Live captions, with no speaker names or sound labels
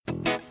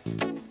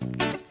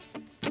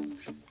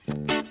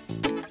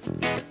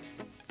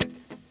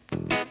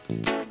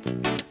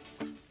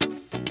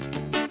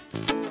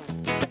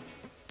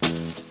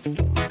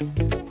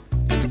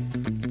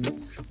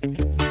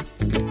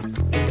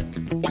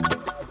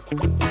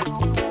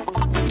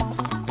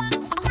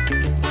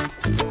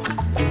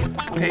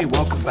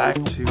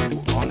welcome back to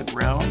On the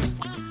Ground,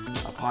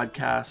 a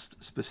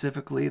podcast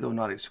specifically, though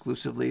not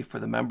exclusively, for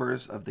the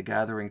members of the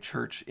Gathering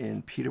Church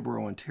in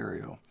Peterborough,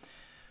 Ontario.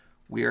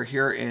 We are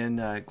here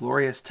in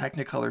glorious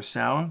Technicolor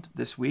sound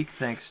this week,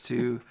 thanks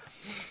to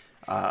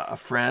a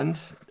friend,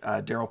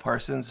 Daryl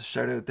Parsons,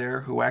 shout out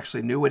there, who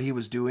actually knew what he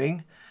was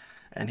doing,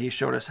 and he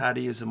showed us how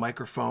to use a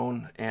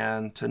microphone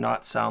and to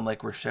not sound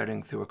like we're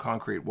shouting through a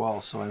concrete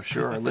wall. So I'm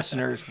sure our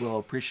listeners will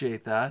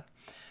appreciate that.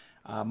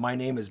 My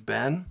name is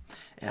Ben,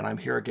 and I'm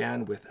here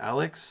again with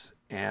Alex,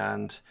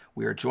 and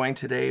we are joined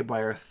today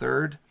by our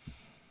third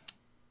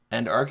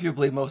and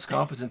arguably most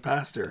competent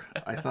pastor.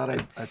 I thought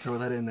I'd throw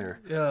that in there.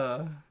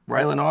 Yeah.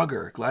 Rylan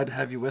Auger, glad to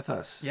have you with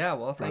us. Yeah,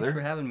 well, thanks brother.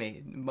 for having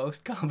me.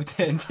 Most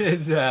competent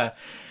is an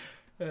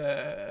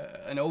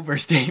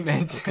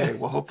overstatement. Okay,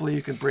 well, hopefully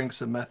you can bring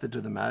some method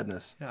to the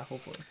madness. Yeah,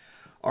 hopefully.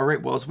 All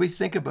right, well, as we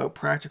think about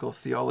practical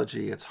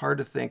theology, it's hard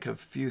to think of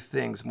few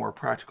things more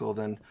practical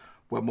than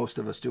what most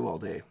of us do all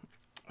day.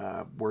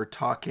 We're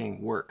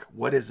talking work.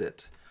 What is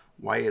it?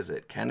 Why is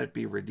it? Can it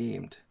be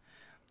redeemed?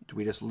 Do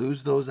we just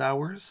lose those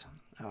hours?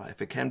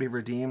 If it can be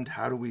redeemed,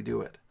 how do we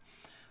do it?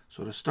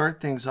 So to start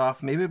things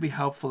off, maybe it'd be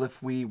helpful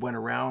if we went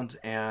around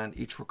and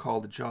each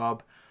recalled a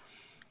job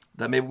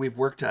that maybe we've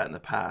worked at in the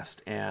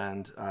past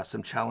and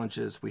some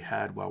challenges we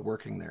had while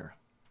working there.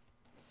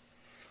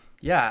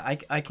 Yeah,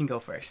 I can go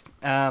first.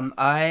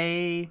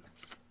 The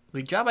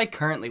job I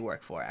currently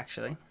work for,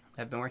 actually,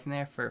 I've been working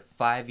there for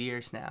 5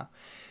 years now,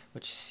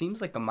 which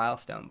seems like a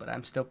milestone, but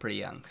I'm still pretty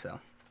young. So,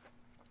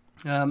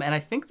 and I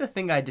think the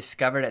thing I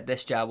discovered at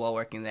this job while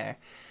working there,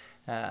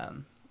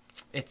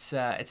 it's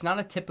not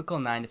a typical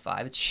 9 to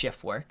 5. It's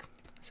shift work,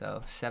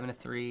 so 7 to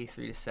 3,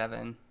 3 to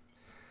 7,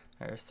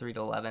 or 3 to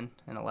 11,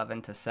 and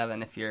 11 to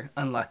 7 if you're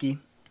unlucky.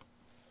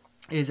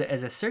 Is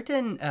a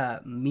certain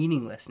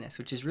meaninglessness,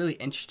 which is really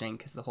interesting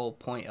because the whole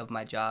point of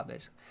my job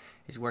is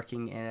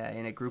working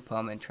in a group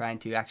home and trying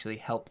to actually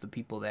help the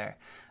people there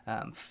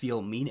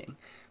feel meaning.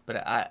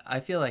 But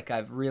I feel like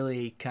I've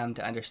really come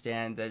to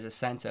understand there's a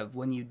sense of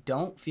when you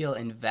don't feel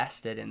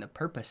invested in the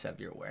purpose of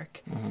your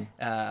work,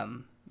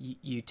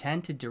 you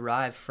tend to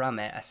derive from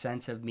it a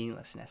sense of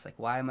meaninglessness. Like,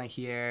 why am I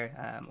here?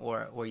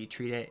 Or you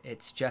treat it,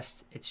 it's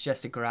just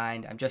a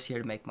grind. I'm just here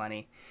to make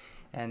money.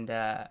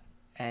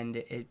 And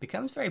it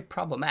becomes very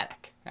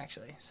problematic,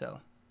 actually.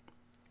 So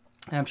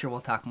I'm sure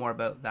we'll talk more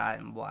about that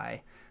and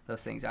why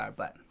those things are.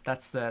 But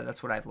that's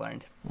what I've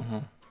learned. Mm-hmm.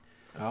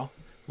 Oh.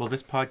 Well,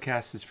 this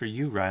podcast is for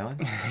you,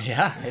 Rylan.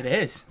 Yeah, it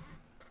is.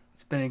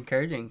 It's been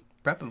encouraging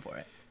prepping for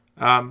it.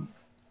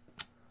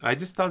 I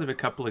just thought of a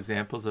couple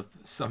examples of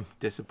some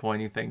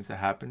disappointing things that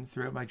happened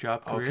throughout my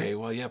job career. Okay,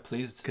 well, yeah,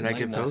 please. Can I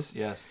give those?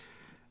 Yes.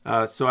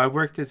 So I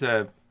worked as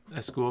a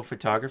school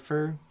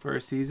photographer for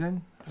a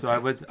season. So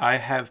Okay. I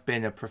have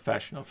been a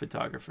professional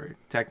photographer,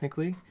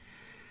 technically.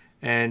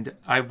 And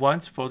I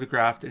once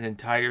photographed an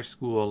entire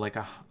school, like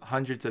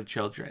hundreds of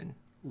children,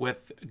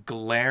 with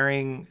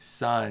glaring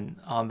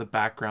sun on the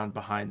background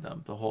behind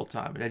them the whole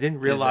time. And I didn't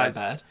realize... Is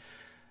that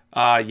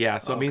bad? Yeah,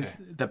 so it means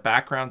the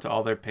background to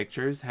all their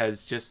pictures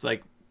has just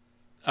like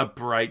a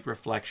bright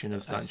reflection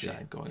of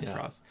sunshine going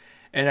across.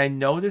 And I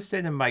noticed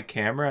it in my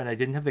camera, and I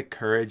didn't have the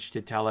courage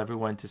to tell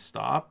everyone to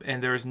stop,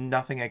 and there was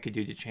nothing I could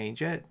do to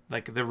change it.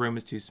 Like, the room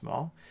is too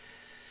small.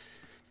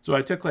 So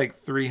I took like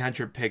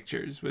 300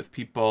 pictures with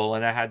people,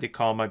 and I had to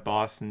call my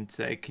boss and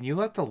say, can you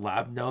let the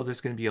lab know there's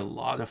going to be a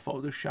lot of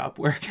Photoshop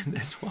work in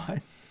this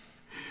one?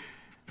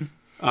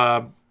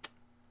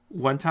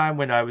 One time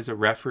when I was a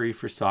referee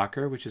for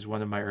soccer, which is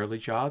one of my early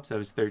jobs, I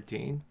was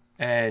 13,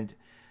 and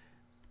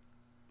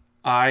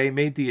I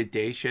made the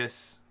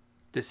audacious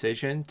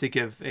decision to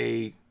give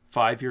a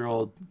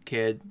 5-year-old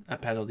kid a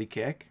penalty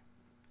kick.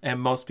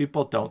 And most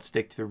people don't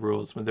stick to the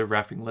rules when they're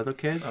reffing little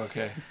kids.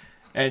 Okay.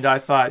 And I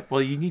thought,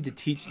 well, you need to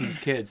teach these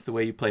kids the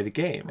way you play the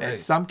game. Right. And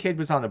some kid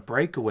was on a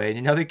breakaway, and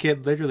another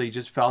kid literally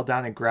just fell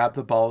down and grabbed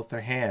the ball with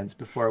their hands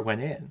before it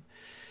went in.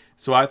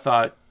 So I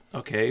thought,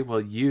 okay, well,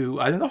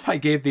 I don't know if I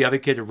gave the other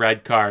kid a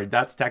red card.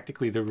 That's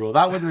technically the rule.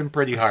 That would have been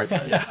pretty hard.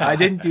 I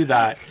didn't do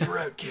that. You're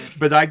out, kid.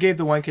 But I gave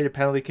the one kid a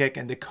penalty kick,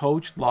 and the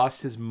coach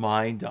lost his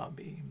mind on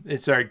me.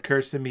 It started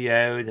cursing me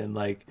out and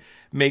like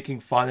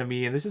making fun of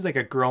me. And this is like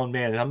a grown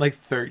man, and I'm like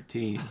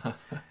 13.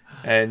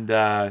 And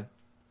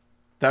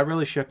that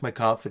really shook my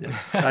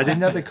confidence. I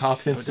didn't have the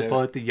confidence to pull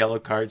out the yellow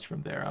cards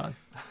from there on.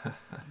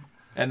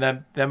 And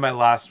then my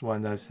last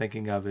one that I was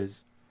thinking of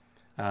is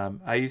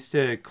I used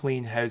to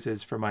clean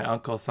houses for my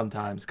uncle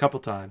sometimes, a couple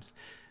times,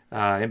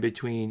 in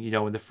between,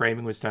 when the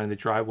framing was done and the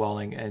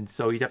drywalling. And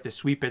so you'd have to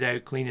sweep it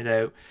out, clean it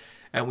out.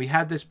 And we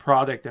had this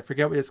product, I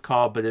forget what it's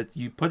called, but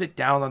you put it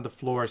down on the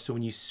floor so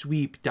when you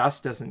sweep,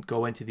 dust doesn't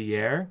go into the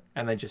air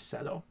and then just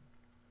settle.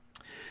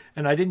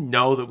 And I didn't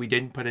know that we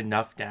didn't put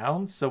enough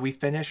down. So we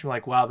finished, we're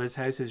like, wow, this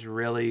house is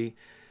really,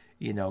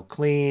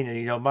 clean.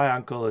 And, my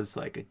uncle is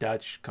like a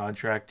Dutch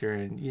contractor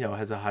and,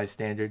 has a high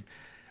standard.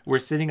 We're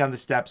sitting on the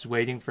steps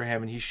waiting for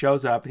him, and he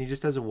shows up and he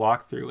just does a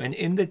walkthrough. And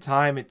in the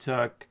time it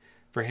took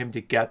for him to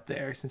get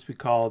there, since we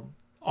called,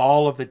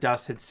 all of the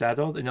dust had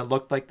settled, and it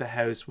looked like the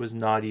house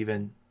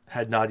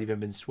had not even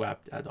been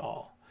swept at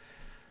all.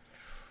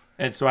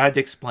 And so I had to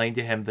explain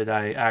to him that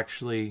I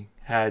actually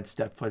had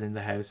stepped foot in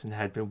the house and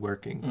had been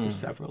working for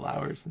several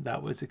hours, and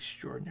that was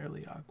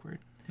extraordinarily awkward.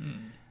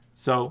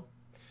 So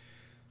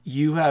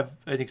you have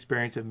an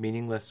experience of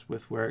meaninglessness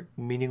with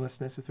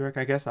work.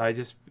 I guess I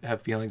just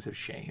have feelings of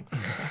shame.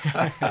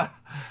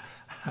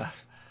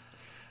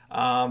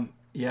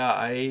 Yeah,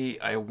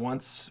 I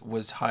once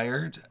was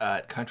hired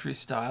at Country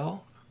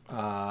Style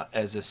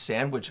as a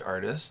sandwich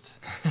artist.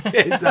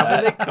 Is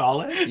that what they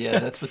call it? Yeah,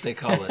 that's what they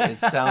call it. It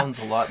sounds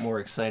a lot more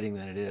exciting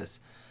than it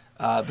is.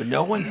 But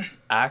no one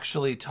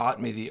actually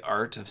taught me the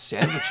art of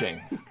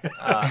sandwiching.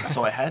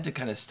 So I had to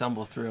kind of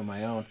stumble through on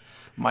my own.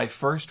 My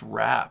first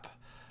wrap,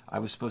 I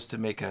was supposed to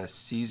make a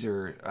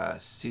Caesar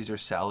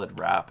salad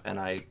wrap, and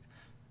I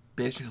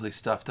basically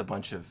stuffed a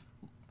bunch of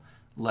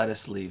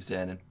lettuce leaves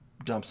in and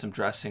dumped some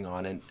dressing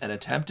on and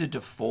attempted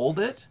to fold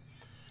it,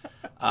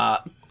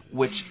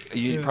 which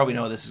you probably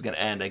know how this is going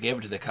to end. I gave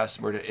it to the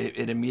customer.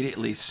 It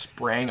immediately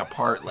sprang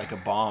apart like a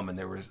bomb, and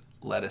there was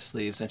lettuce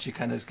leaves, and she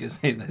kind of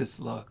gives me this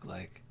look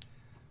like,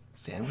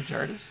 sandwich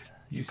artist?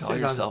 You call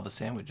yourself a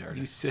sandwich artist.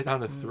 You sit on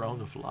the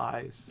throne of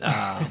lies.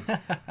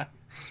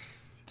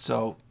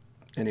 So,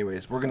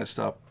 anyways, we're going to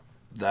stop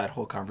that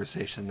whole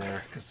conversation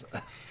there because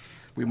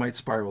we might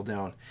spiral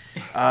down.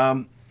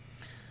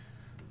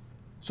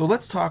 So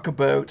let's talk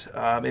about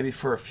maybe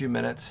for a few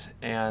minutes,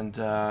 and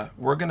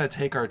we're going to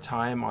take our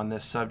time on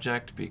this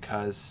subject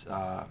because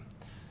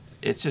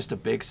it's just a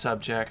big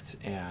subject,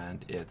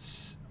 and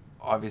it's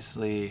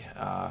obviously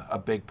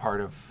a big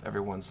part of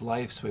everyone's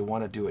life, so we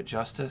want to do it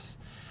justice.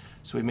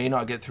 So we may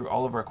not get through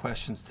all of our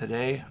questions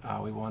today.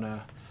 We want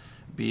to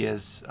be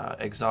as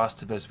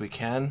exhaustive as we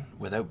can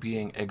without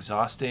being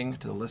exhausting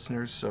to the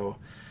listeners. So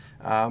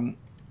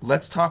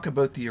let's talk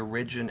about the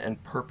origin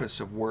and purpose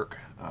of work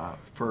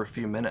for a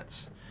few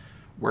minutes.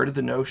 Where did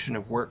the notion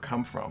of work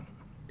come from?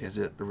 Is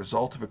it the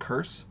result of a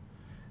curse?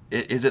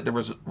 Is it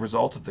the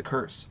result of the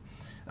curse?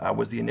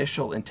 Was the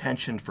initial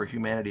intention for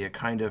humanity a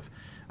kind of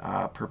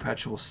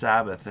perpetual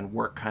Sabbath, and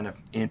work kind of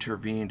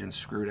intervened and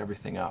screwed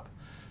everything up?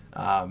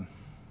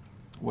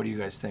 What do you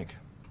guys think?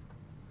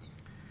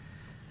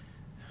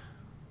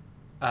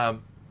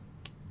 So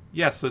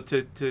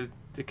to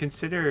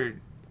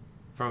consider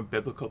from a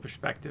biblical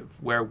perspective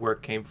where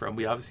work came from,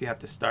 we obviously have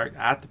to start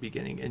at the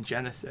beginning in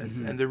Genesis.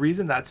 And the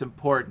reason that's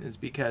important is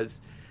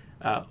because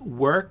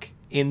work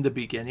in the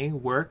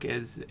beginning,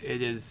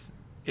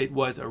 it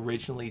was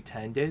originally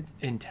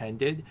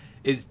intended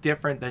is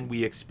different than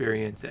we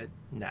experience it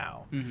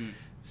now.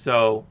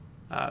 So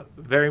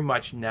very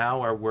much now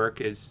our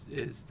work is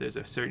there's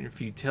a certain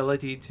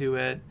futility to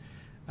it.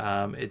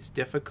 It's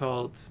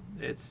difficult.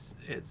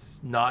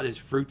 It's not as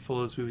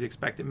fruitful as we would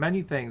expect it.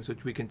 Many things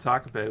which we can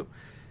talk about,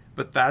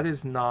 but that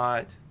is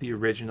not the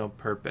original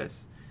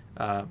purpose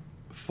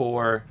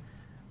for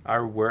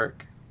our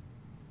work.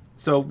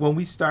 So when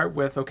we start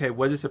with, okay,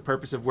 what is the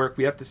purpose of work?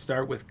 We have to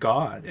start with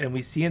God. And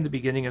we see in the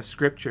beginning of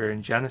Scripture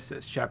in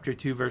Genesis chapter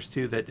 2, verse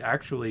 2, that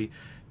actually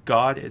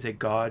God is a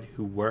God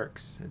who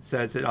works. It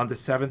says that on the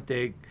seventh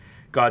day,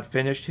 God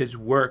finished his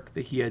work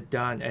that he had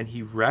done, and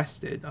he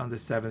rested on the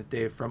seventh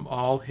day from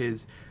all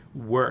his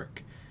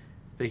work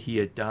that he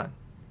had done.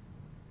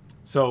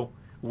 So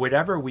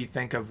whatever we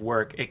think of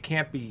work, it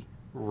can't be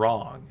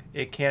wrong.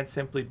 It can't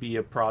simply be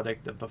a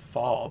product of the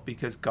fall,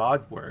 because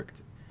God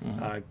worked.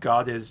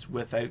 God is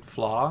without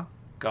flaw.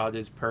 God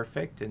is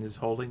perfect in his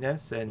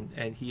holiness,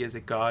 and he is a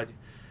God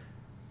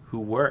who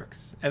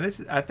works. And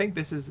I think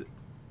this is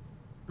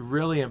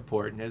really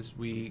important as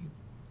we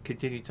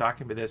continue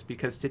talking about this,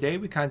 because today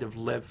we kind of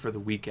live for the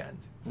weekend,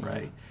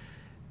 right?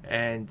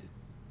 And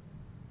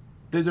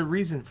there's a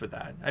reason for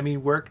that. I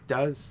mean, work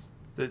does,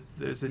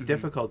 there's a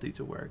difficulty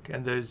to work,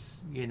 and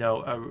there's,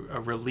 a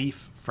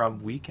relief from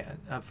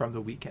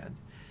the weekend.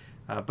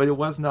 But it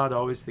was not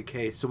always the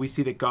case. So we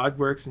see that God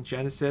works in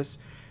Genesis,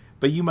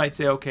 but you might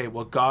say, okay,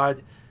 well,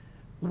 God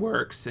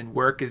works, and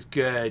work is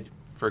good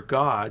for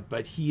God,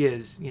 but he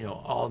is,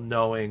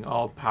 all-knowing,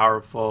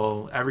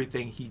 all-powerful.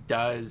 Everything he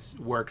does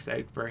works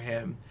out for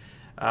him.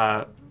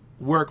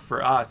 Work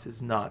for us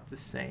is not the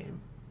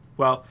same.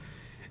 Well,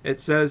 it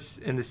says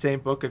in the same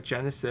book of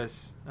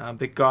Genesis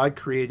that God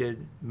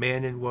created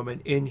man and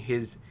woman in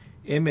his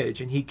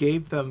image, and he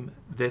gave them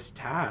this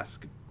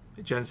task.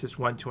 Genesis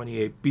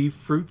 1:28, be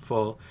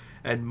fruitful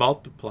and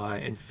multiply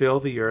and fill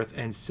the earth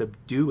and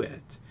subdue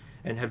it,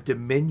 and have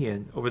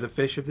dominion over the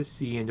fish of the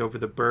sea and over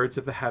the birds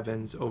of the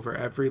heavens, over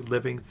every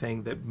living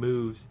thing that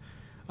moves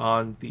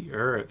on the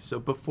earth. So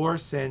before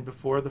sin,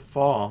 before the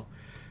fall,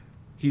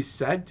 he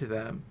said to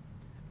them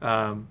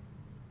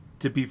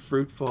to be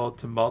fruitful,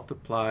 to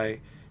multiply,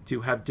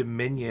 to have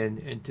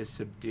dominion, and to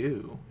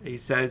subdue. He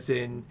says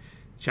in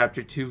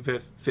chapter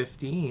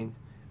 2:15,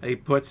 he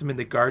puts them in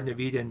the Garden of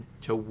Eden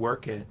to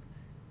work it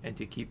and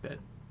to keep it.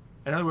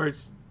 In other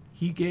words,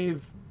 he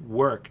gave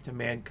work to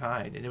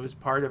mankind, and it was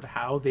part of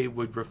how they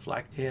would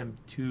reflect him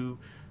to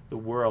the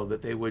world,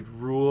 that they would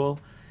rule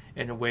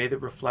in a way that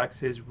reflects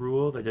his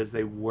rule, that as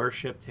they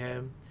worshipped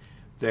him,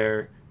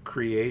 their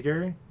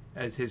creator,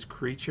 as his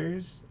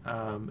creatures,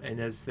 and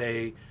as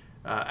they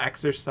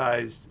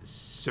exercised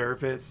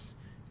service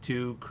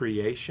to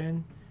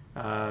creation,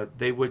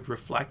 they would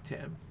reflect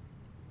him.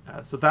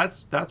 So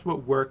that's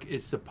what work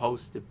is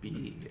supposed to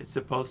be. It's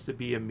supposed to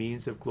be a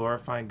means of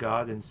glorifying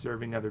God and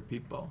serving other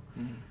people.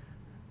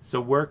 So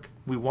work,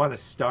 we want to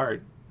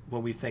start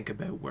when we think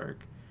about work,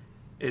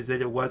 is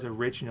that it was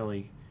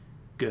originally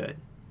good.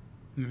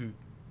 Is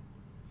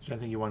there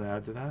anything you want to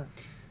add to that?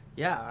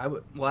 Yeah,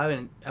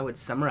 I would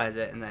summarize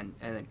it and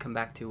then come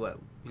back to what,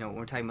 when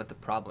we're talking about the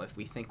problem. If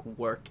we think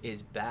work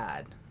is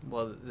bad,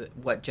 well,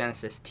 what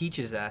Genesis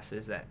teaches us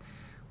is that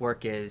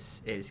work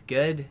is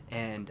good,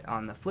 and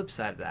on the flip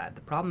side of that,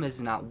 the problem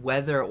is not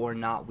whether or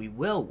not we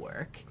will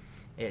work.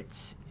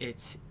 Is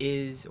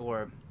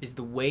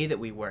the way that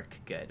we work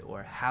good,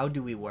 or how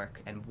do we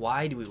work and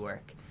why do we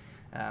work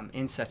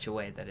in such a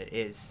way that it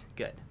is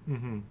good.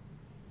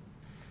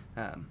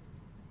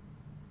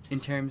 In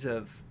terms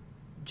of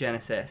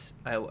Genesis,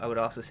 I would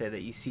also say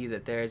that you see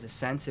that there is a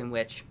sense in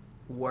which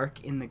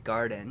work in the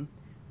garden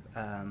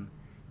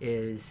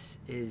is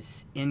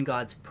in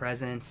God's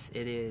presence.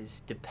 It is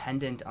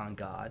dependent on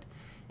God.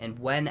 And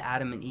when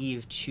Adam and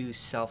Eve choose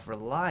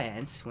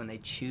self-reliance, when they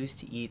choose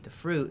to eat the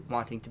fruit,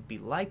 wanting to be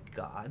like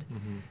God,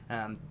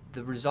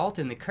 the result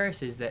in the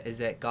curse is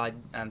that God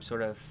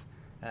sort of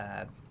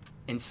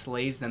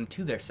enslaves them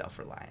to their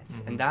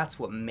self-reliance. And that's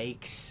what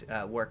makes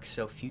work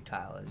so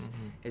futile,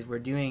 is we're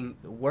doing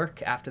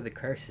work after the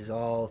curse is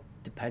all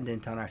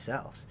dependent on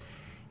ourselves.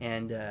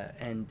 And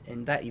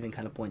that even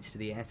kind of points to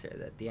the answer,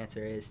 that the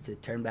answer is to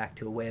turn back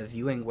to a way of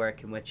viewing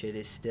work in which it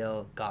is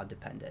still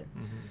God-dependent.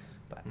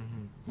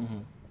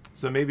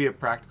 So maybe a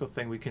practical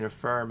thing we can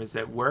affirm is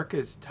that work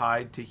is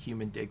tied to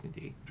human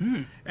dignity.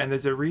 And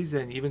there's a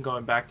reason, even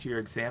going back to your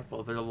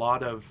example, there's a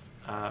lot of,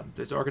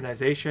 there's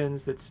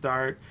organizations that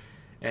start,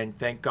 and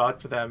thank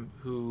God for them,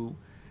 who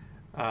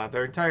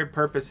their entire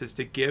purpose is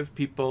to give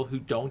people who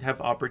don't have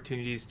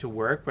opportunities to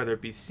work, whether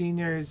it be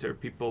seniors or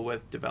people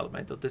with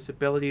developmental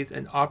disabilities,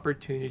 an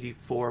opportunity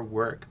for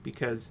work.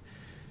 Because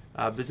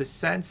there's a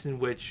sense in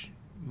which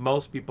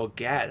most people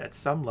get at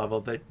some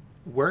level that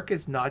work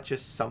is not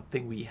just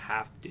something we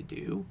have to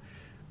do,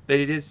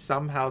 that it is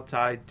somehow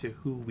tied to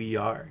who we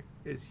are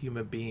as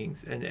human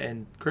beings.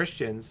 And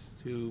Christians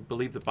who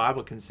believe the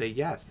Bible can say,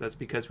 yes, that's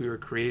because we were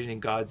created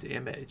in God's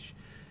image.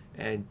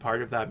 And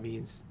part of that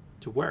means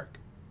to work.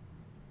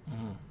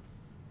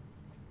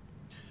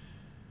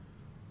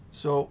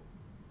 So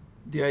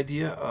the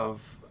idea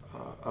of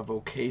a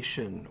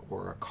vocation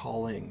or a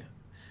calling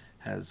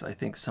has, I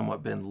think,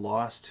 somewhat been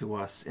lost to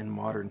us in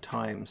modern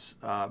times.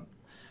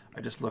 I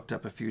just looked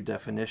up a few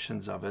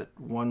definitions of it.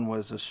 One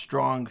was a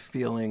strong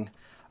feeling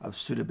of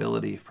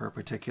suitability for a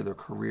particular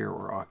career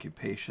or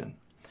occupation.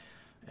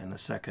 And the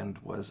second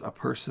was a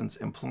person's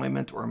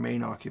employment or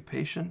main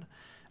occupation,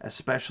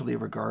 especially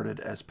regarded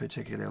as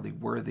particularly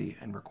worthy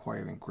and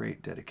requiring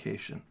great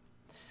dedication.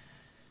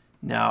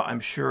 Now, I'm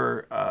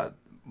sure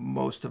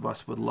most of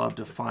us would love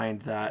to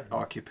find that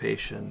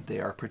occupation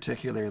they are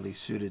particularly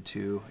suited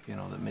to,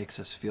 that makes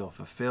us feel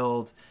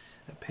fulfilled,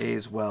 that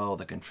pays well,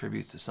 that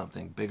contributes to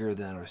something bigger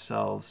than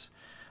ourselves.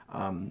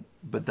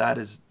 But that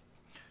is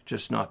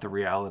just not the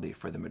reality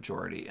for the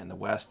majority in the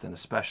West, and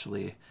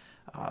especially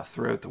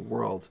throughout the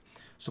world.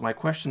 So my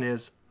question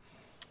is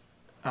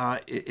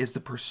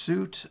the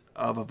pursuit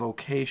of a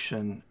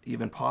vocation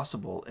even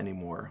possible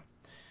anymore?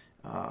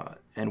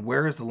 And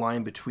where is the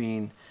line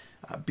between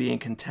being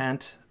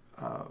content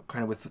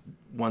kind of with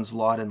one's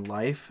lot in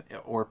life,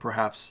 or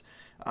perhaps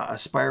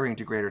aspiring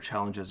to greater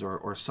challenges,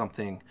 or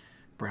something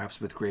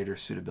perhaps with greater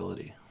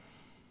suitability?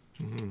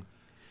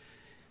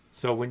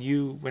 So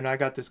when I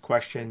got this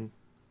question,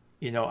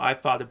 I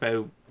thought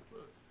about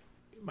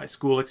my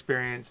school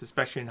experience,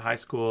 especially in high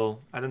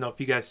school. I don't know if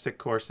you guys took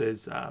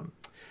courses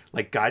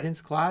like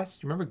guidance class.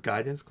 Do you remember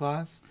guidance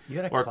class? You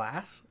had a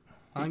class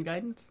on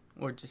guidance?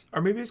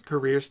 Or maybe it's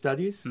career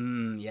studies.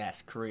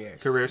 Yes,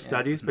 careers. Career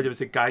studies, but it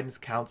was a guidance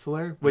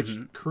counselor, which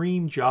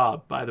cream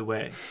job, by the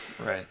way.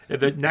 Right.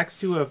 Next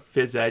to a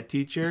phys ed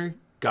teacher,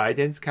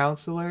 guidance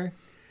counselor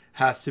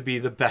has to be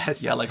the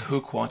best. Yeah, like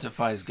who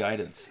quantifies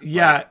guidance?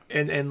 Yeah,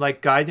 right. and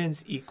like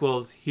guidance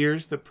equals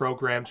here's the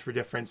programs for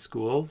different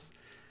schools,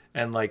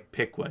 and like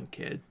pick one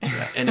kid.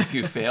 Yeah. And if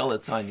you fail,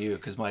 it's on you,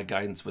 because my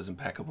guidance was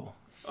impeccable.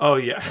 Oh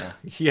yeah.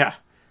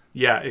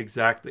 Yeah,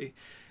 exactly.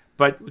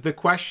 But the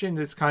question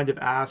that's kind of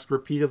asked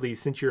repeatedly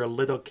since you're a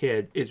little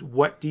kid is,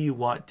 what do you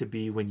want to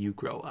be when you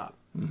grow up?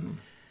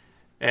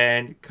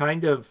 And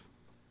kind of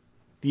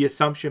the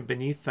assumption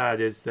beneath that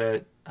is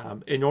that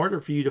in order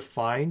for you to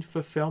find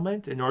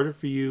fulfillment, in order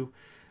for you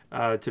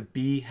to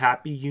be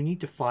happy, you need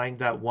to find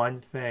that one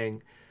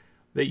thing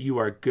that you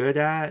are good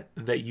at,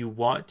 that you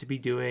want to be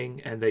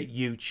doing, and that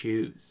you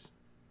choose.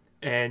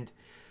 And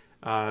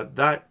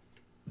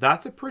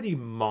that's a pretty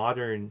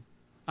modern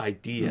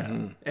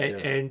idea.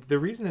 And the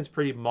reason it's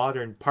pretty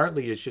modern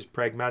partly is just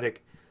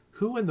pragmatic.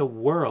 Who in the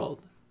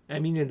world,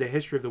 in the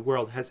history of the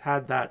world, has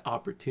had that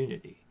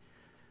opportunity?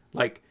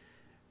 Like,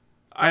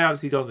 I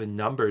obviously don't have the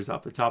numbers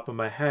off the top of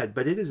my head,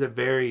 but it is a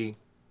very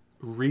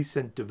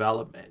recent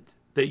development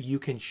that you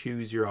can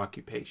choose your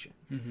occupation.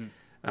 Mm-hmm.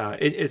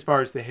 As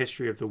far as the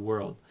history of the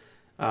world,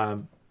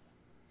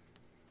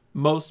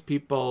 most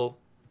people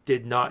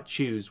did not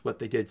choose what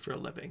they did for a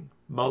living.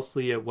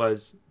 Mostly it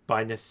was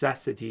by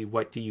necessity,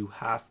 what do you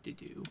have to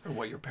do? Or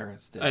what your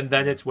parents did. And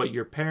then it's what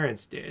your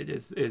parents did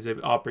is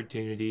an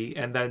opportunity.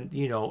 And then,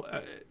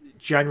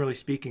 generally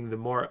speaking, the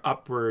more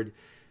upward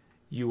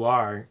you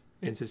are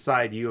in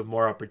society, you have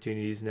more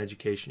opportunities in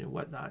education and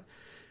whatnot.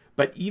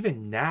 But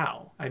even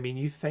now, I mean,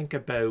 you think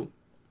about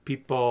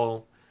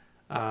people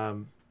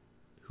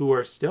who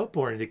are still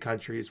born into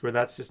countries where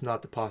that's just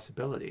not the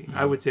possibility.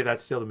 I would say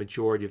that's still the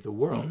majority of the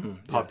world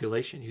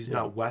population who's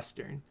not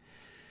Western.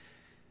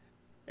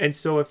 And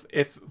so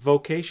if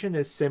vocation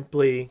is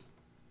simply,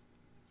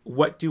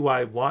 what do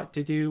I want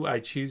to do, I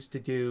choose to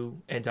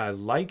do, and I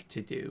like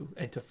to do,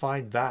 and to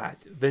find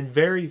that, then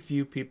very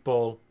few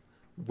people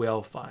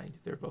will find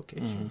their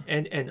vocation.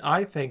 And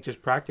I think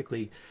just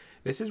practically,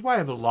 this is why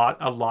a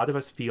lot of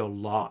us feel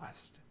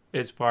lost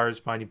as far as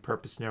finding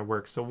purpose in our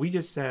work. So we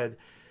just said,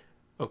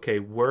 okay,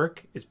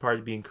 work is part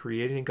of being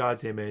created in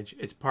God's image.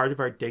 It's part of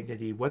our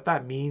dignity. What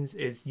that means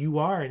is you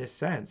are, in a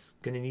sense,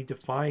 going to need to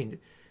find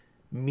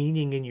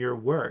meaning in your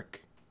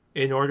work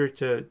in order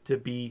to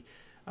be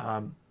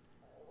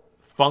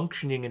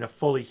functioning in a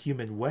fully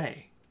human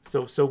way.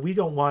 So we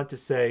don't want to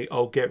say,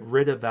 oh, get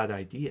rid of that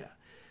idea.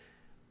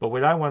 But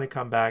what I want to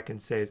come back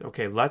and say is,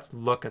 okay, let's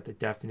look at the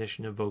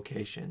definition of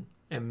vocation.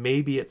 And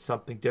maybe it's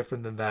something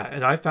different than that.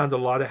 And I found a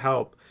lot of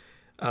help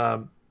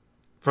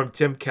from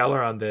Tim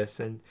Keller on this.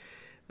 And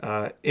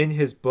in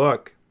his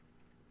book,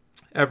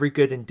 Every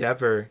Good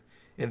Endeavor,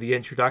 in the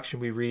introduction,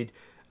 we read,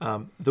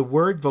 the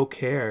word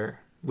vocare,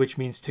 which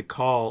means to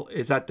call,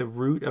 is at the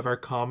root of our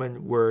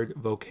common word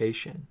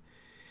vocation.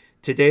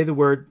 Today, the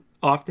word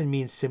often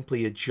means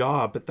simply a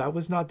job, but that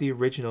was not the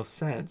original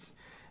sense.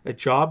 A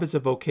job is a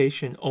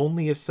vocation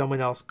only if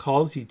someone else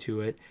calls you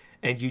to it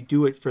and you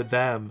do it for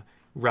them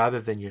rather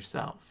than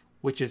yourself,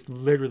 which is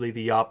literally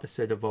the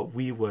opposite of what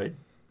we would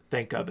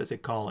think of as a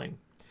calling.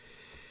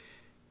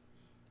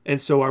 And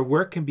so our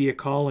work can be a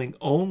calling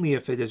only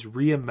if it is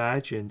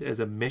reimagined as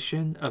a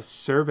mission of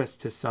service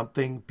to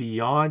something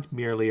beyond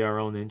merely our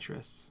own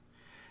interests.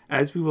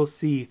 As we will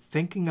see,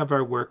 thinking of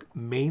our work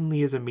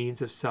mainly as a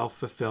means of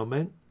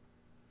self-fulfillment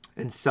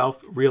and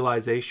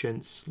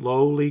self-realization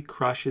slowly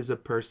crushes a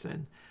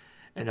person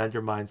and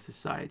undermines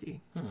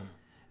society.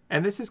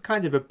 And this is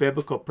kind of a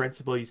biblical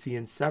principle you see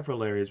in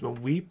several areas. When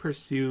we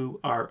pursue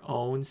our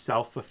own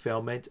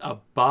self-fulfillment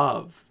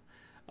above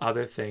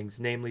other things,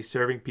 namely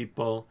serving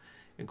people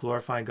and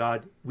glorifying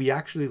God, we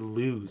actually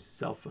lose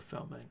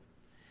self-fulfillment.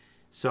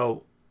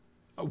 So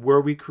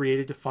were we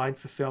created to find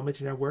fulfillment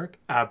in our work?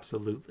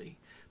 Absolutely.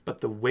 But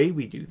the way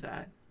we do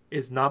that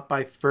is not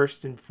by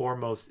first and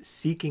foremost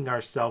seeking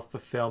our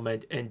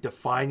self-fulfillment and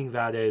defining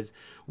that as,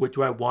 what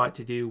do I want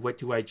to do? What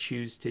do I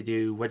choose to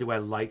do? What do I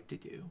like to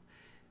do?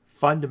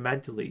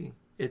 Fundamentally,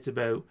 it's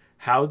about,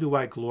 how do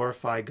I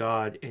glorify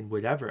God in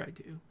whatever I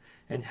do?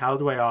 And how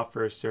do I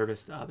offer a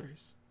service to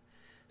others?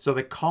 So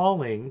the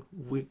calling,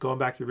 going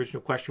back to the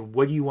original question,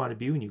 what do you want to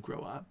be when you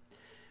grow up?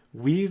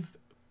 We've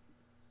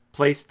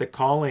placed the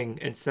calling,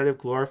 instead of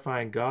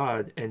glorifying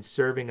God and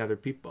serving other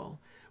people,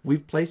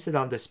 we've placed it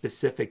on the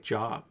specific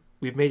job.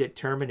 We've made it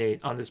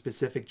terminate on the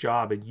specific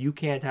job, and you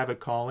can't have a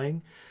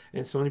calling.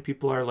 And so many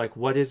people are like,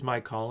 what is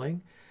my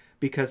calling?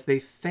 Because they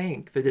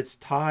think that it's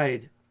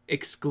tied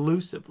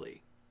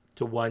exclusively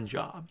to one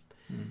job.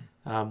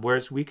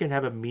 Whereas we can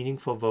have a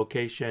meaningful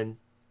vocation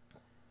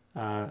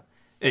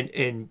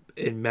in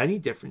many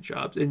different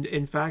jobs, and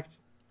in fact,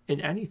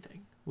 in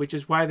anything, which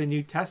is why the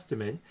New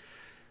Testament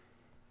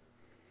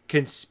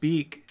can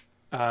speak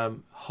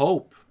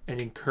hope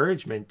and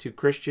encouragement to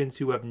Christians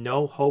who have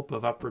no hope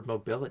of upward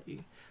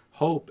mobility,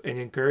 hope and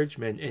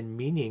encouragement and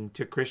meaning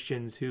to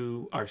Christians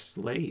who are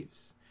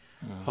slaves,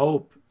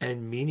 hope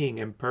and meaning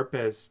and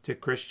purpose to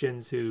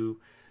Christians who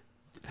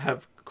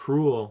have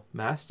cruel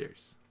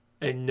masters,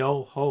 and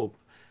no hope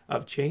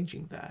of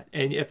changing that.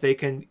 And if they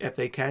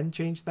can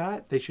change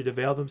that, they should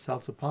avail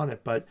themselves upon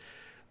it. But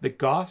the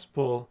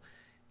gospel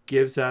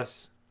gives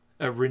us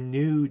a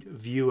renewed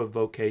view of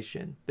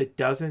vocation that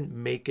doesn't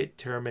make it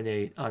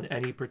terminate on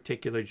any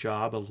particular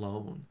job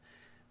alone,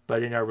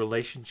 but in our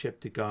relationship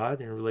to God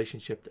and our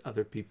relationship to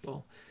other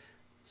people.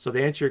 So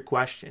to answer your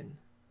question,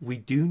 we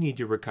do need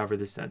to recover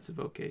the sense of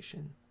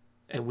vocation,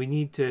 and we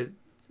need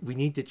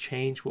to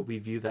change what we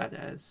view that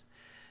as.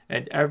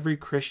 And every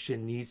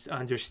Christian needs to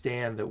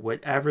understand that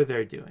whatever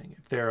they're doing,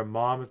 if they're a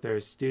mom, if they're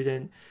a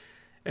student,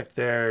 if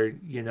they're,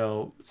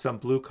 some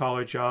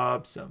blue-collar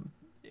job, some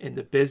in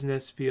the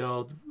business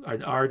field,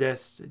 an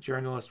artist, a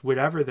journalist,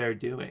 whatever they're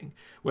doing,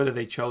 whether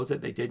they chose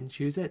it, they didn't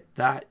choose it,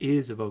 that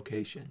is a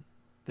vocation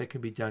that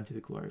can be done to the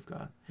glory of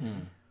God.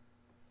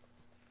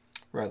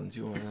 Ryland, do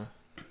you want to?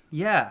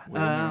 Yeah.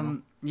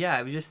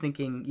 I was just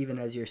thinking, even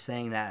as you're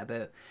saying that,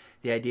 about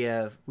the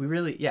idea of we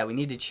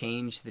need to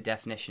change the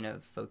definition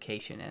of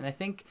vocation. And I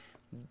think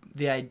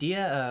the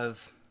idea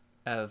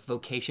of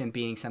vocation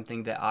being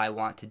something that I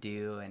want to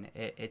do, and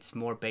it's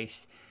more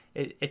based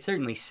it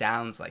certainly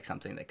sounds like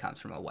something that comes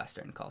from a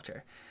Western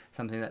culture,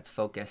 something that's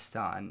focused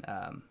on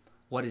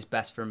what is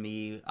best for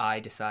me. I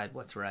decide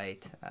what's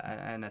right,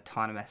 an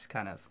autonomous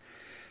kind of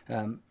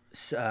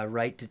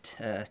right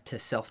to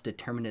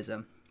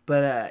self-determinism.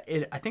 But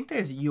I think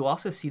you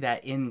also see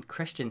that in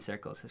Christian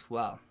circles as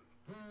well.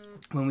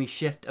 When we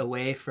shift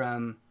away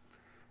from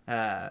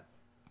a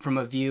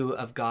view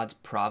of God's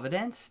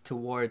providence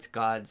towards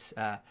God's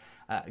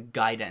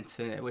guidance,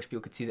 and I wish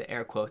people could see the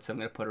air quotes I'm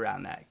going to put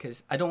around that,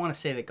 because I don't want to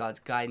say that God's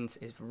guidance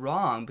is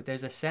wrong, but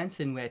there's a sense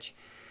in which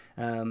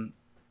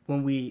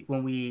when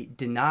we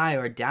deny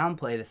or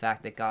downplay the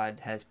fact that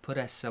God has put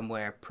us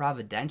somewhere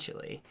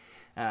providentially,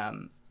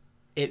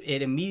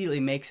 it immediately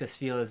makes us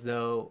feel as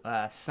though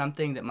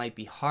something that might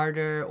be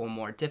harder or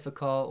more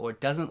difficult or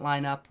doesn't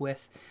line up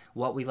with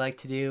what we like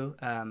to do,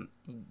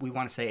 we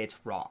want to say it's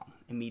wrong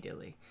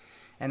immediately.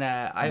 And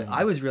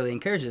I was really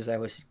encouraged as I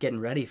was getting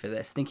ready for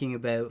this, thinking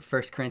about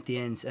 1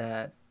 Corinthians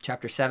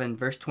chapter 7,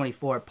 verse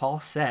 24.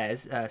 Paul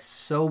says,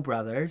 so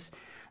brothers,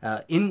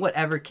 in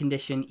whatever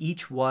condition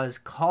each was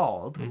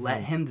called,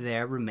 let him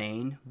there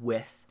remain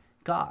with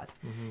God.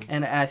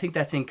 And I think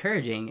that's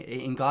encouraging.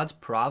 In God's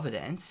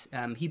providence,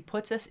 he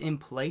puts us in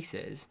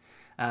places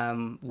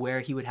where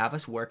he would have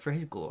us work for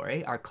his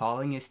glory. Our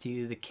calling is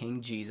to the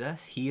King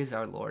Jesus. He is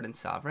our Lord and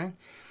sovereign.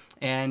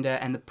 And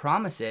the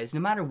promise is,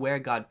 no matter where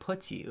God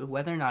puts you,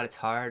 whether or not it's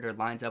hard or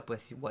lines up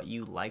with what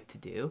you like to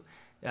do,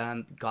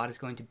 God is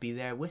going to be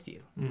there with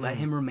you. Let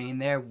him remain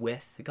there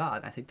with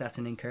God. I think that's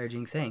an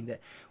encouraging thing,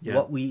 that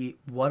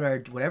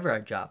whatever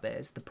our job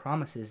is, the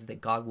promise is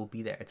that God will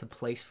be there. It's a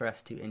place for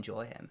us to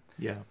enjoy him.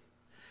 Yeah.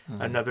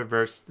 Another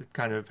verse that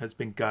kind of has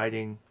been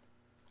guiding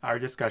our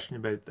discussion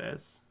about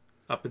this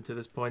up until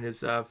this point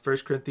is 1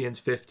 Corinthians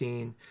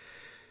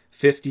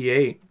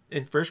 15:58.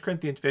 And 1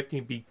 Corinthians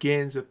 15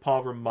 begins with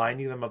Paul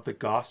reminding them of the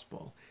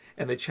gospel.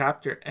 And the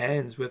chapter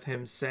ends with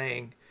him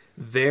saying,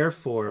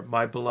 therefore,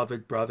 my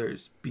beloved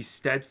brothers, be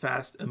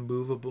steadfast,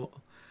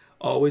 immovable,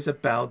 always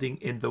abounding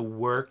in the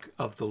work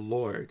of the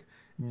Lord,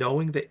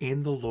 knowing that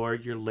in the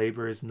Lord your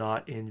labor is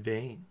not in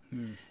vain.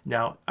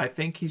 Now, I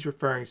think he's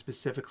referring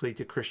specifically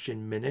to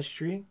Christian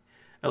ministry.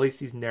 At least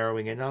he's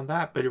narrowing in on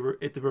that. But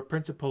the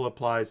principle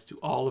applies to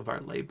all of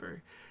our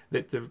labor.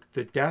 That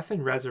the death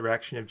and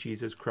resurrection of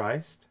Jesus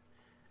Christ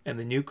and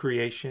the new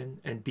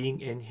creation and being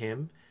in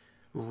him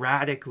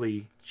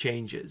radically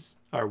changes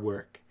our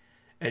work.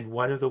 And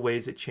one of the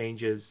ways it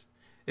changes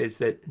is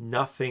that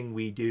nothing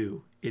we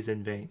do is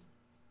in vain.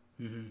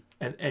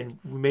 And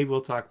maybe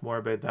we'll talk more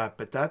about that.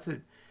 But that's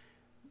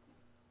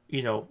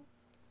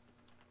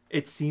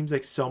it seems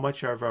like so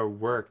much of our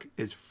work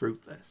is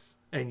fruitless.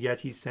 And yet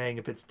he's saying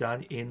if it's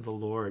done in the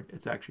Lord,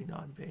 it's actually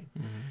not in vain.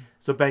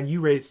 So Ben,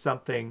 you raised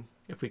something,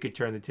 if we could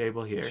turn the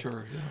table here.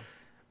 Sure, yeah.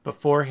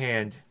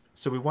 Beforehand.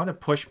 So we want to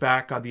push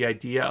back on the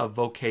idea of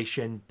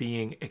vocation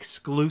being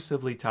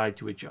exclusively tied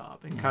to a job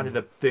and kind of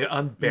the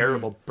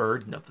unbearable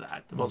burden of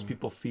that most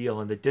people feel,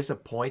 and the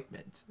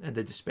disappointment and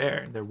the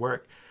despair in their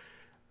work.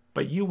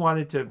 But you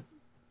wanted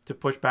to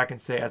push back and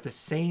say, at the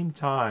same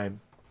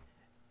time,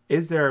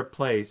 is there a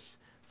place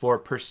for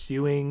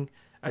pursuing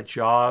a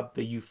job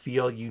that you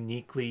feel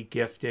uniquely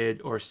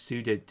gifted or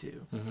suited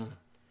to?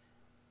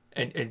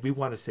 And we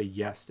want to say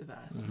yes to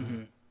that.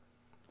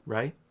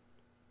 Right?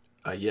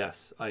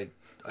 Yes, I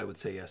would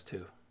say yes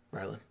too,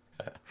 Rylan.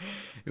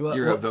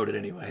 You're outvoted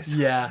anyways.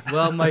 Yeah.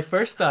 Well, my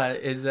first thought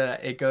is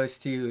that it goes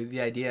to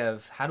the idea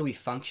of how do we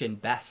function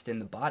best in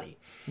the body.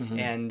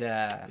 And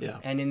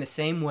in the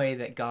same way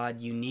that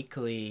God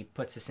uniquely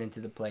puts us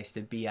into the place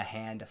to be a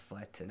hand, a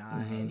foot, an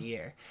eye, an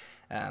ear,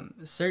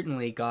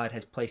 certainly God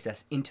has placed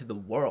us into the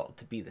world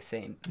to be the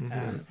same.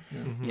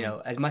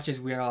 As much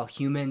as we're all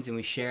humans and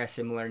we share a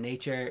similar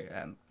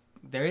nature,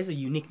 there is a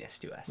uniqueness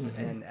to us,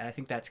 and I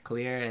think that's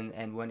clear.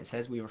 And when it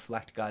says we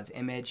reflect God's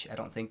image, I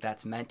don't think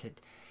that's meant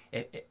it.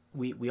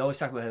 We always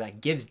talk about how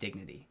that gives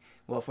dignity.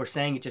 Well, if we're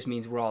saying it just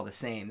means we're all the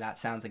same, that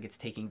sounds like it's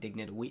taking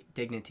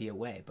dignity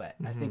away. But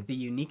I think the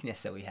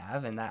uniqueness that we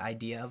have and that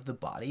idea of the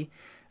body,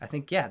 I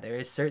think, there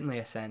is certainly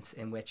a sense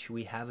in which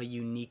we have a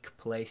unique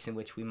place in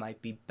which we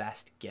might be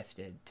best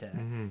gifted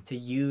to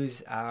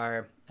use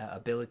our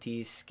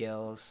abilities,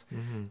 skills,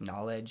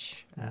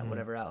 knowledge,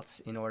 whatever else,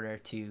 in order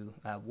to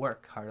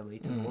work heartily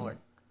to the Lord.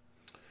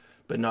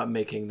 But not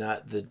making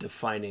that the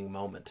defining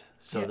moment,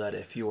 so that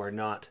if you are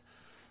not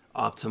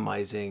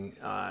optimizing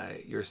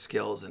your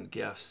skills and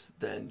gifts,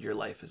 then your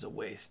life is a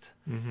waste.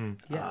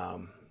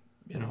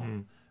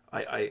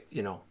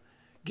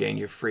 Gain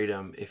your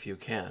freedom if you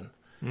can,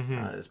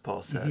 as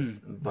Paul says,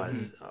 but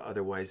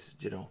otherwise,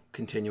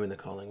 continue in the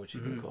calling which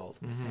you've been called.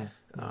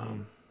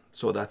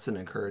 So that's an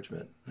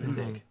encouragement, I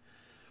think.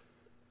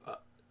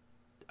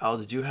 Al,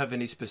 did you have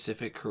any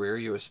specific career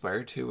you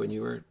aspired to when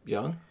you were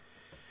young?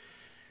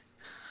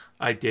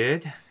 I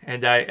did,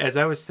 and as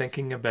I was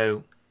thinking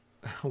about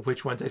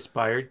which ones I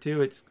aspired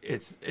to,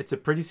 it's a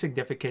pretty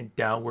significant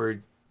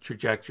downward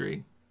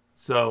trajectory.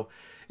 So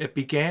it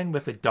began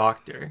with a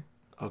doctor.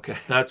 Okay.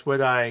 That's what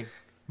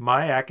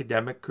my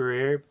academic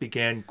career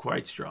began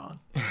quite strong.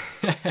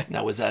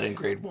 Now, was that in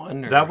grade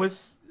 1? Or? That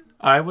was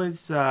I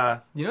was. You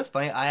know what's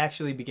funny? I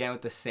actually began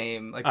with the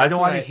same. Like, I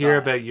don't want to I hear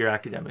thought. about your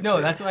academic. No,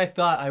 career. that's what I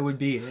thought I would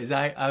be. Is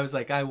I was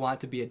like, I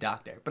want to be a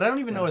doctor, but I don't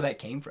even know where that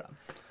came from.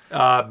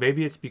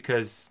 Maybe it's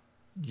because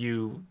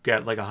you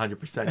get like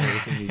 100%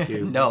 everything you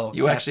do. No,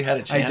 You actually had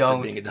a chance don't.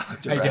 of being a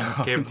doctor. I right? don't.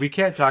 Okay, we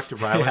can't talk to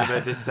Rylan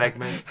about this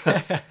segment.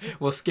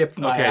 We'll skip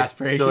my Okay,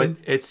 aspirations.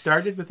 so it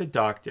started with a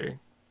doctor.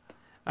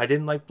 I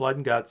didn't like blood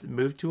and guts.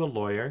 Moved to a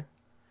lawyer.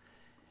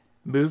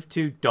 Moved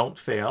to don't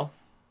fail.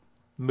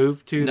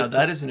 Moved to No,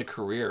 that isn't a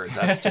career.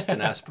 That's just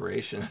an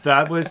aspiration.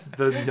 that was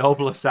the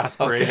noblest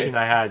aspiration Okay.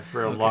 I had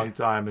for a long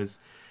time. Is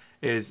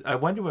I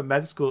wonder what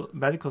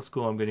medical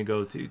school I'm going to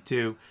go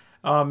to.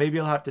 Maybe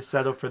I'll have to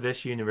settle for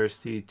this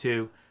university.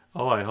 To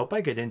I hope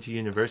I get into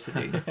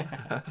university.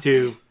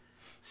 To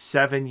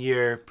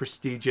 7-year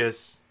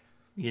prestigious,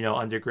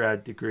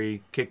 undergrad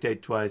degree, kicked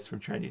out twice from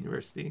Trent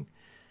University.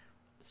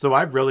 So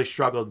I've really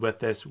struggled with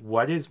this.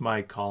 What is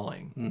my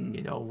calling?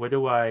 What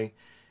do I?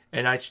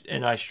 And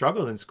I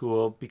struggled in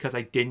school because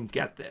I didn't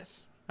get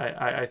this.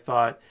 I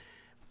thought,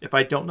 if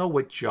I don't know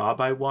what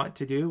job I want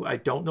to do, I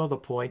don't know the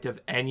point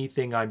of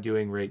anything I'm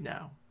doing right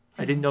now.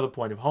 I didn't know the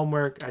point of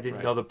homework. I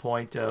didn't know the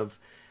point of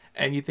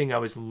anything I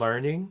was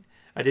learning.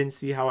 I didn't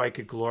see how I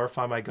could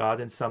glorify God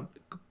in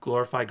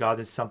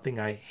something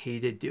I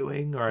hated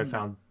doing or I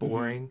found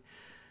boring.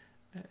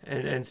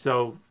 And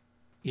so,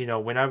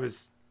 when I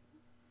was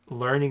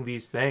learning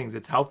these things,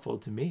 it's helpful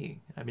to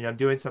me. I mean, I'm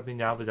doing something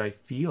now that I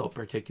feel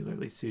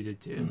particularly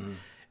suited to,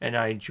 and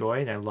I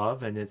enjoy and I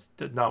love, and it's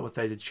not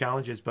without its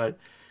challenges, but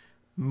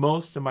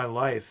most of my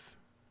life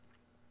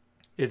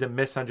is a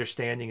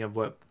misunderstanding of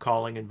what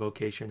calling and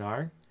vocation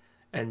are,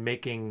 and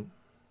making,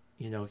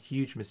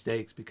 huge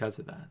mistakes because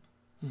of that.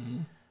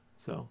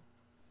 So,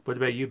 what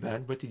about you,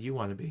 Ben? What did you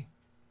want to be?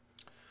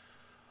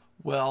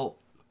 Well,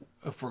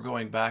 if we're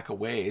going back a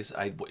ways,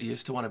 I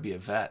used to want to be a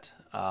vet.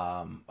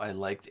 I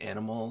liked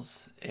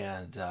animals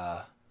and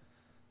thought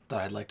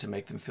I'd like to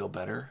make them feel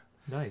better.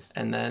 Nice.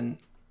 And then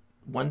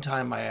one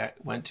time I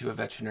went to a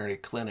veterinary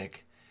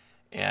clinic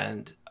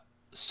and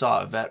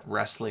saw a vet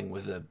wrestling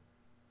with a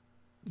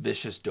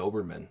vicious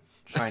Doberman,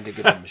 trying to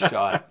give him a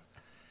shot.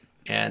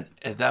 And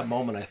at that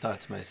moment, I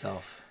thought to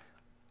myself,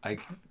 I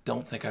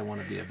don't think I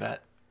want to be a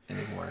vet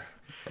anymore.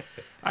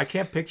 I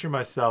can't picture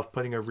myself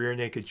putting a rear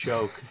naked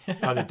choke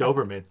on a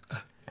Doberman.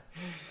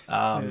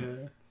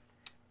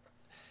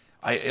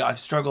 I've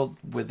struggled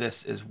with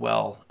this as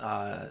well.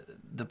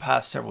 The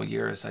past several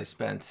years I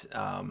spent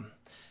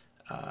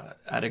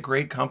at a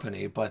great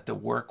company, but the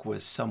work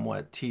was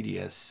somewhat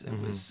tedious. It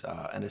was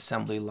an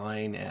assembly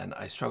line, and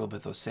I struggled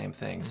with those same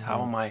things.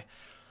 How am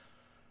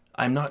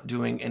I'm not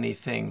doing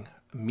anything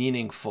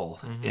meaningful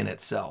in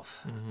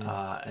itself.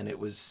 And it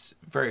was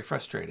very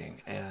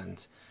frustrating,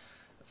 and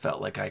felt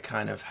like I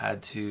kind of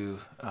had to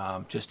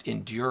just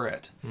endure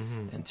it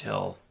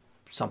until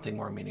something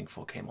more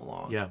meaningful came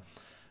along. Yeah.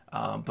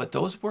 But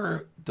those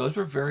were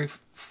very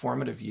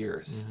formative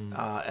years,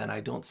 and I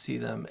don't see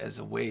them as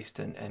a waste.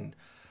 And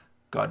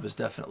God was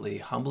definitely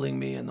humbling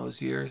me in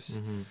those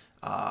years.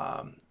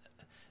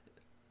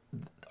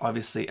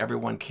 Obviously,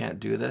 everyone can't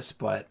do this,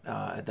 but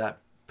at that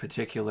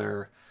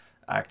particular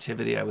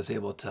activity, I was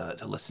able to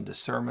listen to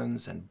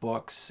sermons and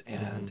books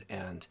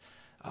and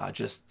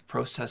just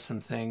process some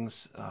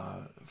things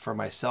for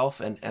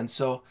myself. And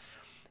so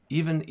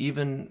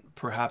even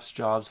perhaps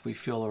jobs we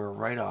feel are a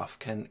write-off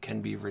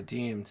can be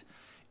redeemed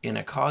in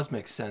a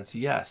cosmic sense,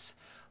 yes,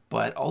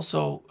 but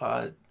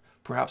also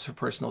perhaps for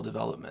personal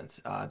development.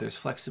 There's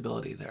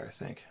flexibility there, I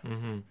think.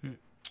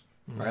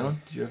 Rylan,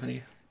 did you have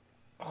any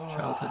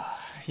childhood?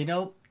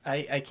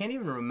 I can't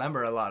even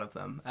remember a lot of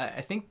them.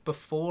 I think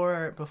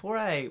before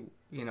I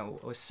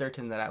was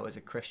certain that I was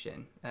a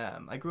Christian,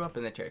 I grew up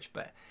in the church,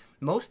 but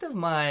most of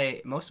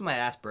my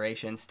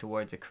aspirations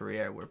towards a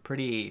career were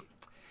pretty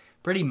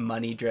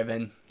money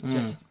driven.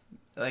 Just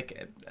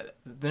like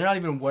they're not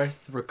even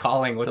worth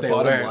recalling what The they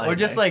bottom were, line, or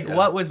just eh? like Yeah.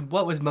 what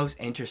was most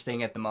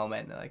interesting at the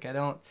moment. Like I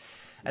don't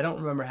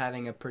remember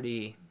having a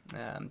pretty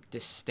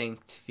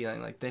distinct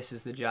feeling like this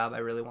is the job I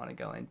really want to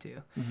go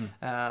into.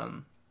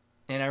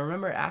 And I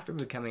remember after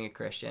becoming a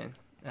Christian,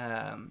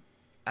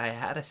 I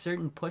had a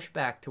certain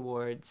pushback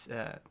towards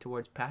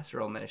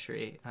pastoral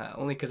ministry,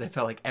 only because I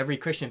felt like every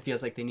Christian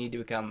feels like they need to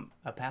become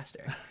a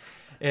pastor,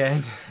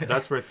 and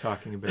That's worth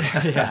talking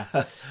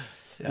about.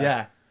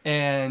 yeah.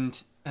 And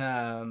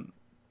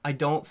I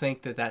don't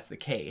think that that's the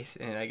case,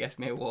 and I guess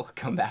maybe we'll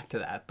come back to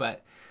that.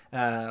 But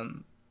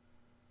I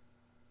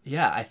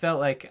felt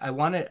like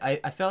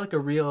I felt like a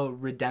real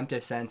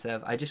redemptive sense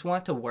of I just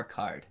want to work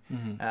hard.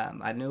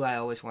 I knew I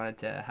always wanted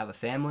to have a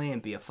family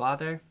and be a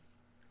father.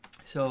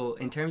 So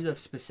in terms of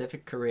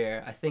specific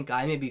career, I think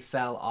I maybe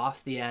fell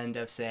off the end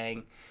of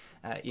saying,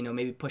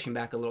 maybe pushing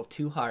back a little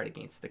too hard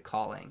against the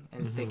calling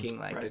and thinking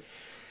like, Right.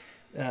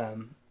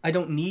 I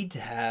don't need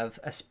to have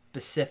a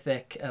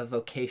specific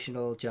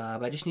vocational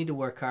job. I just need to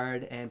work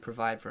hard and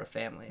provide for a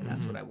family, and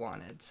that's what I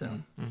wanted. So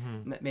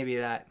maybe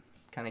that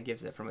kind of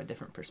gives it from a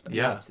different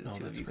perspective to the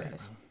two of you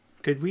guys.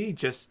 Could we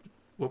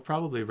we'll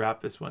probably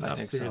wrap this one I up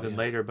think sooner so, than yeah.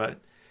 later, but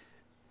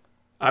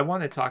I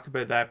want to talk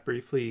about that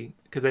briefly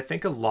because I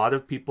think a lot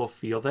of people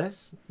feel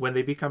this when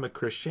they become a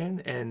Christian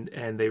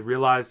and they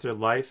realize their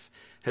life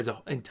has an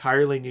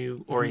entirely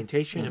new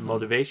orientation and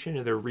motivation,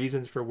 and their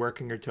reasons for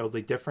working are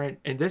totally different.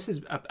 And this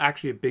is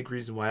actually a big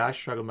reason why I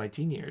struggled my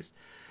teen years.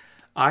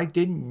 I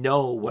didn't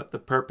know what the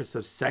purpose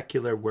of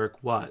secular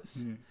work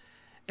was.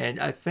 And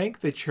I think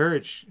the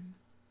church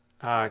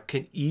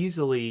can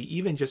easily,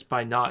 even just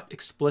by not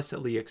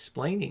explicitly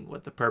explaining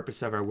what the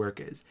purpose of our work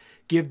is,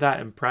 give that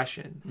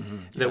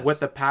impression that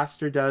what the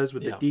pastor does,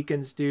 what the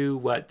deacons do,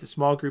 what the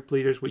small group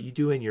leaders, what you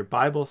do in your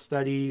Bible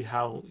study,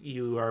 how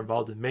you are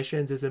involved in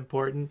missions is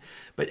important,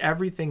 but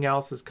everything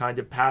else is kind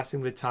of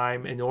passing the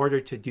time in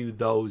order to do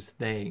those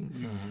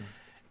things.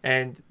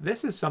 And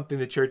this is something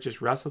the church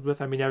has wrestled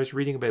with. I mean, I was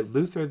reading about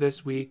Luther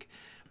this week,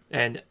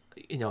 and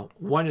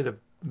one of the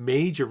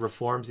major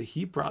reforms that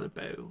he brought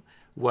about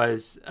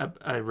was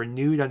a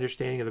renewed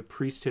understanding of the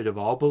priesthood of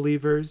all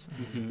believers,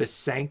 the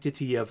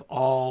sanctity of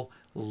all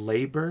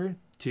labor,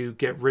 to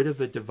get rid of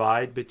the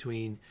divide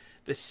between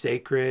the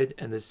sacred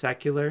and the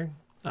secular,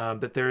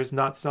 that there is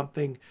not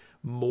something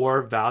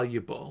more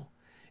valuable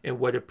in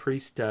what a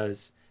priest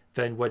does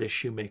than what a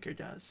shoemaker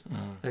does,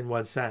 in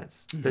one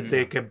sense. That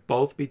they can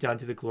both be done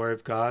to the glory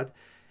of God,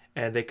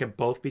 and they can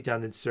both be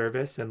done in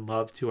service and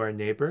love to our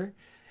neighbor.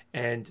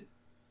 And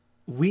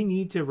we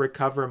need to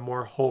recover a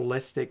more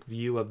holistic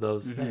view of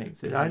those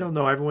things. And I don't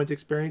know everyone's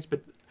experience,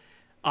 but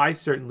I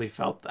certainly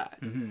felt that.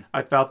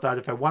 I felt that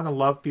if I want to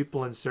love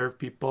people and serve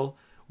people,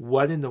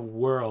 what in the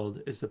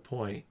world is the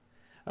point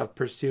of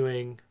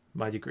pursuing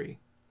my degree?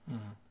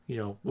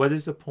 What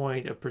is the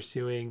point of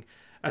pursuing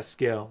a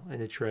skill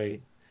and a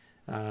trade?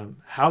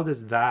 How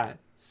does that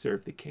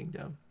serve the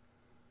kingdom?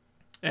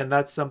 And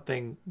that's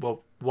something,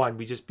 well, one,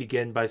 we just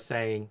begin by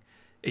saying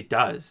it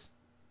does.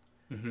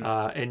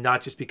 And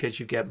not just because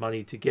you get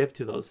money to give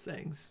to those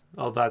things.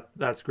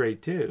 That's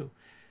great too.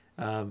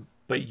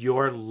 But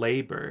your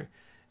labor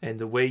and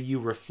the way you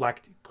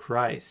reflect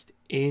Christ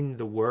in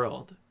the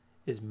world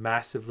is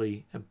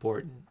massively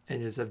important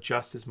and is of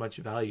just as much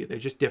value. They're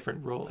just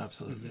different roles.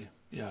 Absolutely.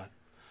 Yeah.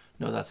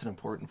 No, that's an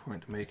important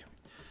point to make.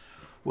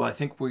 Well, I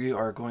think we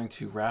are going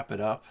to wrap it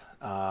up.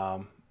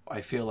 I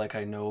feel like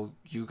I know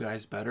you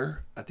guys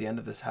better at the end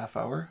of this half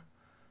hour.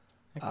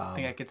 I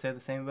think I could say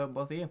the same about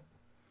both of you.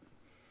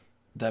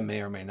 That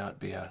may or may not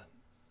be I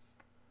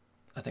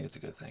think it's a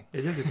good thing.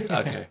 It is a good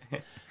thing.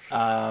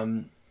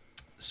 Okay.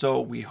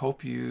 So we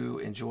hope you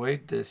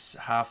enjoyed this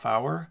half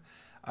hour.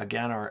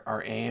 Again,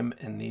 our aim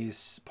in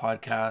these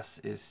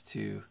podcasts is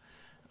to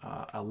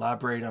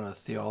elaborate on a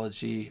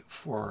theology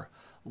for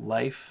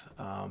life.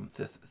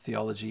 The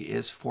theology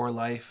is for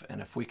life,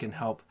 and if we can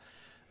help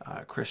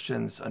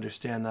Christians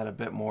understand that a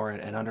bit more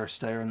and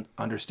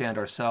understand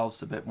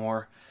ourselves a bit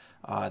more,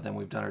 then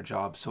we've done our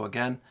job. So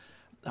again,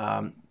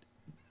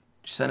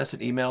 send us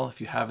an email if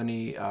you have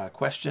any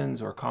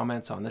questions or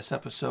comments on this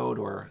episode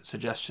or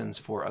suggestions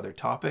for other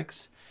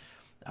topics.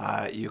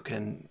 You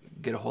can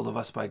get a hold of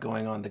us by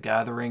going on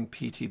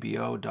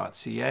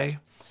thegatheringptbo.ca.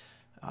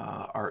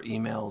 Our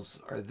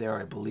emails are there,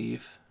 I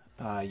believe.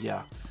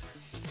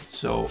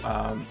 So,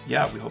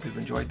 we hope you've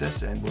enjoyed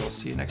this, and we'll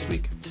see you next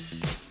week.